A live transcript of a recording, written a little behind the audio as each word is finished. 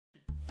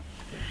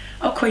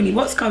Oh, Queenie,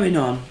 what's going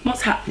on?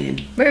 What's happening?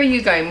 Where are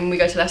you going when we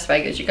go to Las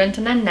Vegas? You're going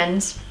to Nan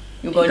Nan's.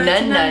 You're going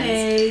Nan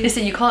Nan's.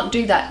 Listen, you can't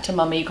do that to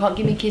Mummy. You can't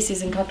give me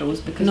kisses and cuddles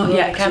because Not we're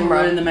yet, on the camera.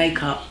 we're in the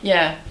makeup.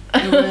 Yeah.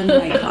 We're in the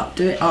makeup.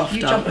 Do it after.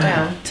 You jump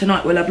down.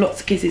 Tonight we'll have lots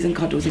of kisses and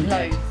cuddles.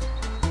 Loads.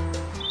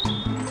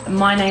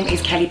 My name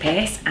is Kelly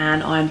Pearce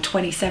and I'm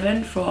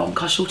 27 from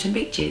Carshalton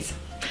Beaches.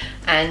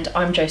 And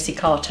I'm Josie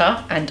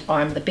Carter and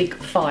I'm the big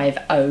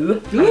 5-0.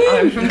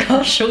 I'm from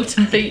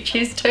Carshalton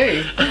Beaches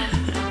too.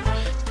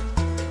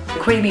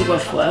 Queenie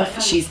Woofwoof,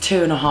 she's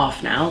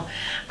 2.5 now,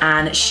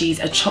 and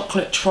she's a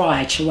chocolate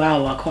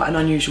Chihuahua, quite an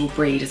unusual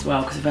breed as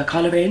well because of her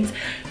colourings.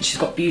 And she's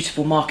got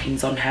beautiful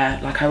markings on her,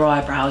 like her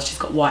eyebrows. She's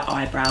got white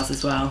eyebrows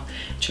as well,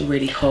 which are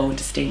really cool and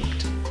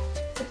distinct.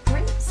 The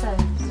princess.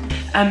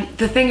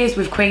 The thing is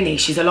with Queenie,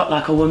 she's a lot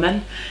like a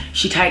woman.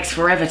 She takes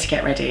forever to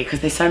get ready because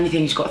there's so many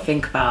things you've got to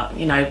think about.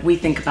 You know, we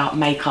think about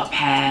makeup,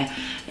 hair,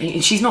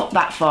 and she's not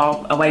that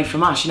far away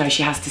from us. You know,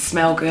 she has to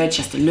smell good,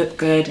 she has to look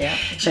good. Yeah.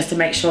 She has to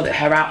make sure that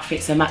her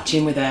outfits are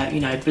matching with her,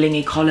 you know,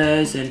 blingy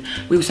collars. And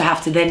we also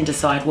have to then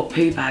decide what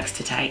poo bags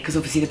to take because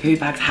obviously the poo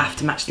bags have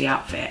to match the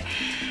outfit.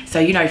 So,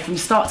 you know, from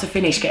start to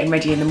finish, getting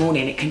ready in the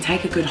morning, it can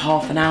take a good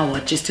half an hour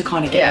just to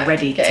kind of get her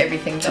ready get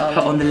everything to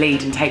put on the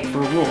lead and take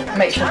for a walk.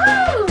 Make sure.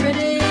 Oh,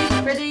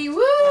 ready, woo!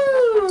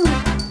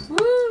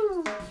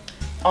 Woo!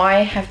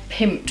 I have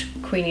pimped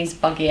Queenie's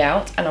buggy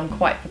out and I'm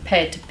quite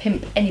prepared to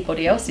pimp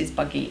anybody else's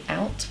buggy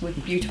out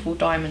with beautiful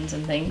diamonds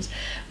and things.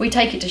 We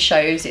take it to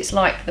shows. It's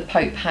like the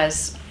Pope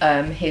has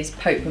his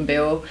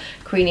Pope-mobile.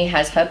 Queenie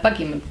has her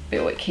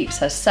buggy-mobile. It keeps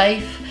her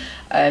safe.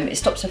 It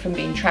stops her from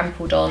being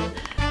trampled on.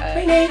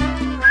 Queenie!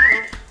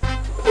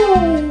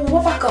 Ooh,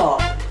 what have I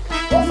got?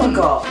 What have I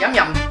got? Yum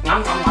yum.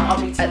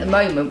 At the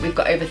moment, we've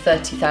got over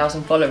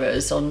 30,000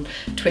 followers on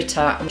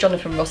Twitter.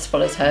 Jonathan Ross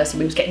follows her, so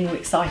we was getting all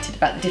excited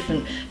about the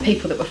different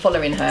people that were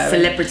following her.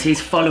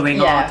 Celebrities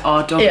following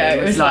our dog. Yeah,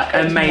 it was like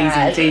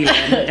amazing dealing.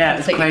 Yeah,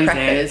 it was crazy.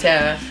 Crackers,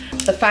 yeah.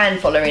 The fan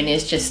following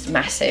is just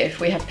massive.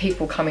 We have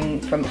people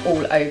coming from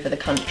all over the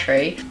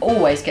country.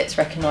 Always gets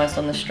recognised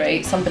on the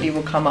street. Somebody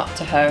will come up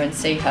to her and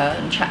see her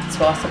and chat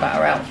to us about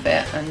her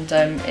outfit, and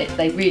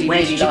they really, Where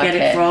really did you like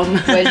get it from?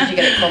 Where did you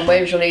get it from?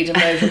 Where was your lead and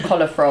where was your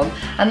collar from?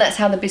 And that's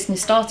how the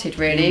business started,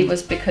 really,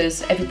 was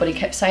because everybody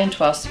kept saying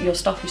to us, your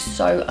stuff is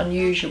so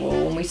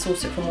unusual, and we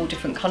source it from all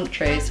different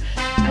countries.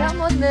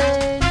 Come on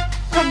then,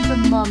 come to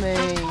Mummy.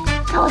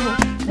 Come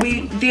on.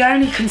 The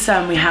only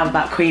concern we have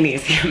about Queenie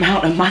is the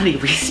amount of money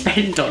we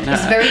spend on her.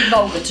 It's very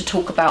vulgar to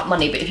talk about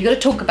money, but if you've got to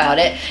talk about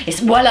it,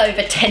 it's well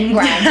over 10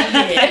 grand a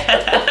year.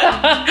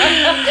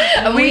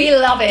 And we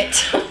love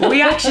it.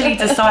 We actually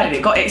decided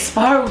it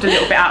spiralled a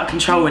little bit out of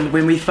control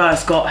when we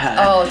first got her.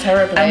 Oh,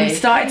 terribly. And we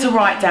started to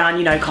write down,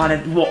 you know, kind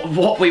of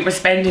what we were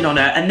spending on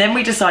her, and then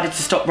we decided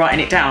to stop writing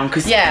it down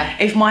because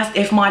if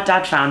my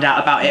dad found out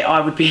about it,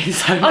 I would be in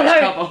so much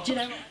trouble. Do you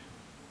know what?